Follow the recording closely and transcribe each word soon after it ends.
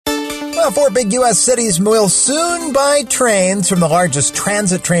Well, 4 big U.S. cities will soon buy trains from the largest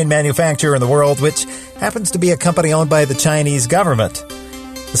transit train manufacturer in the world, which happens to be a company owned by the Chinese government.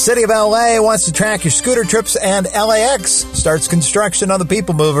 The city of L.A. wants to track your scooter trips, and LAX starts construction on the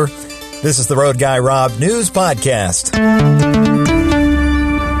People Mover. This is the Road Guy Rob News Podcast.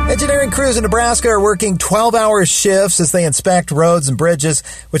 Engineering crews in Nebraska are working 12-hour shifts as they inspect roads and bridges,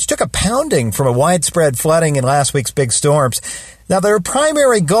 which took a pounding from a widespread flooding in last week's big storms. Now, their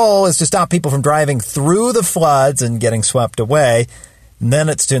primary goal is to stop people from driving through the floods and getting swept away. And then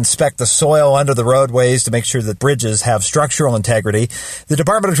it's to inspect the soil under the roadways to make sure that bridges have structural integrity. The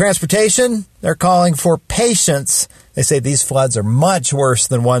Department of Transportation, they're calling for patience. They say these floods are much worse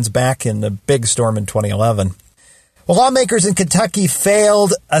than ones back in the big storm in 2011. Well, lawmakers in Kentucky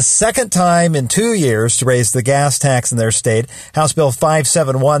failed a second time in 2 years to raise the gas tax in their state. House Bill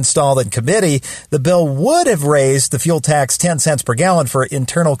 571 stalled in committee. The bill would have raised the fuel tax 10 cents per gallon for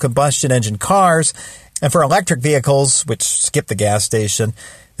internal combustion engine cars. And for electric vehicles, which skip the gas station,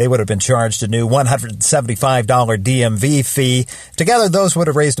 they would have been charged a new $175 DMV fee. Together, those would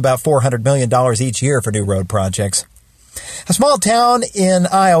have raised about $400 million each year for new road projects. A small town in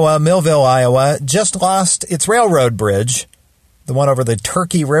Iowa, Millville, Iowa, just lost its railroad bridge, the one over the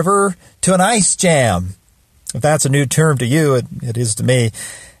Turkey River, to an ice jam. If that's a new term to you, it is to me.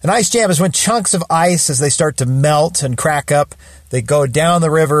 An ice jam is when chunks of ice, as they start to melt and crack up, they go down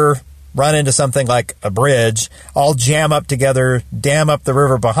the river, run into something like a bridge, all jam up together, dam up the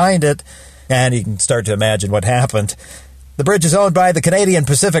river behind it, and you can start to imagine what happened. The bridge is owned by the Canadian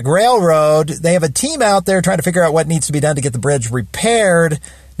Pacific Railroad. They have a team out there trying to figure out what needs to be done to get the bridge repaired.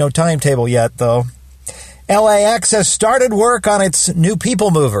 No timetable yet, though. LAX has started work on its new People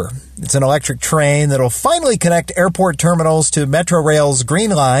Mover. It's an electric train that will finally connect airport terminals to Metrorail's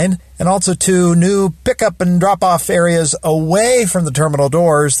Green Line and also to new pickup and drop-off areas away from the terminal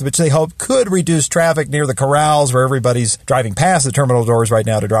doors, which they hope could reduce traffic near the corrals where everybody's driving past the terminal doors right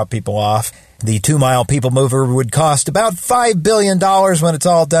now to drop people off. The 2-mile People Mover would cost about $5 billion when it's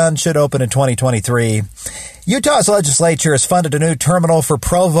all done, should open in 2023. Utah's legislature has funded a new terminal for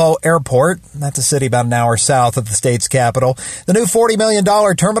Provo Airport. That's a city about an hour south of the state's capital. The new $40 million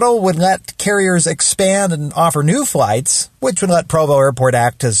terminal would let carriers expand and offer new flights, which would let Provo Airport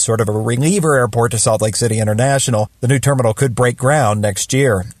act as sort of a reliever airport to Salt Lake City International. The new terminal could break ground next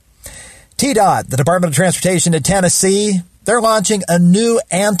year. TDOT, the Department of Transportation in Tennessee, they're launching a new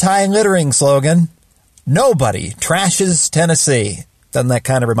anti-littering slogan. Nobody trashes Tennessee. Doesn't that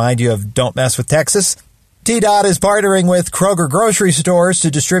kind of remind you of Don't Mess with Texas? TDOT is partnering with Kroger grocery stores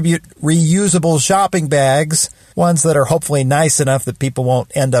to distribute reusable shopping bags, ones that are hopefully nice enough that people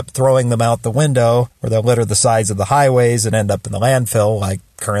won't end up throwing them out the window, or they'll litter the sides of the highways and end up in the landfill like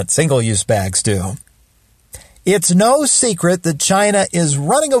current single-use bags do. It's no secret that China is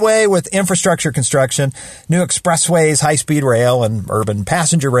running away with infrastructure construction, new expressways, high-speed rail, and urban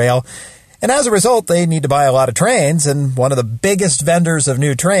passenger rail. And as a result, they need to buy a lot of trains, and one of the biggest vendors of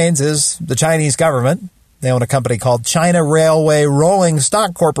new trains is the Chinese government. They own a company called China Railway Rolling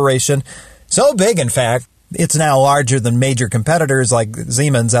Stock Corporation. So big, in fact, it's now larger than major competitors like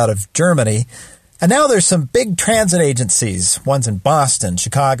Siemens out of Germany. And now there's some big transit agencies, ones in Boston,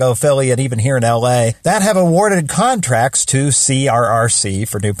 Chicago, Philly, and even here in L.A., that have awarded contracts to CRRC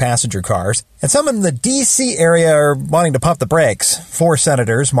for new passenger cars. And some in the D.C. area are wanting to pump the brakes. 4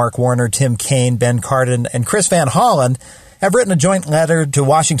 senators, Mark Warner, Tim Kaine, Ben Cardin, and Chris Van Hollen, have written a joint letter to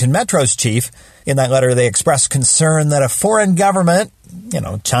Washington Metro's chief. In that letter, they express concern that a foreign government,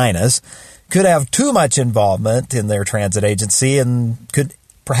 China's, could have too much involvement in their transit agency and could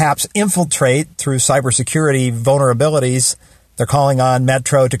perhaps infiltrate through cybersecurity vulnerabilities. They're calling on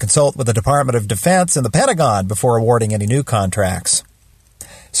Metro to consult with the Department of Defense and the Pentagon before awarding any new contracts.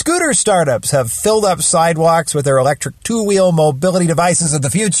 Scooter startups have filled up sidewalks with their electric 2-wheel mobility devices of the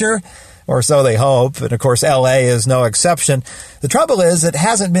future, or so they hope, and of course L.A. is no exception. The trouble is it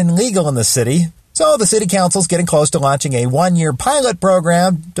hasn't been legal in the city, so the city council's getting close to launching a 1-year pilot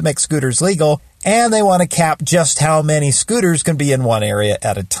program to make scooters legal, and they want to cap just how many scooters can be in one area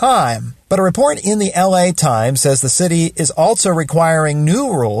at a time. But a report in the LA Times says the city is also requiring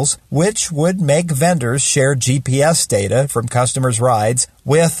new rules which would make vendors share GPS data from customers' rides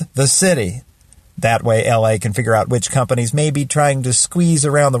with the city. That way, LA can figure out which companies may be trying to squeeze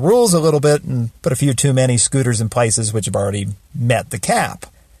around the rules a little bit and put a few too many scooters in places which have already met the cap.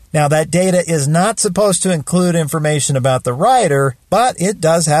 Now, that data is not supposed to include information about the rider, but it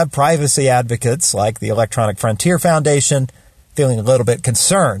does have privacy advocates like the Electronic Frontier Foundation feeling a little bit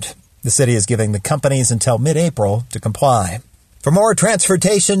concerned. The city is giving the companies until mid-April to comply. For more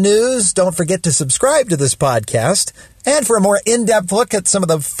transportation news, don't forget to subscribe to this podcast. And for a more in-depth look at some of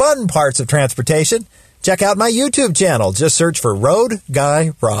the fun parts of transportation, check out my YouTube channel. Just search for Road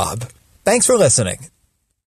Guy Rob. Thanks for listening.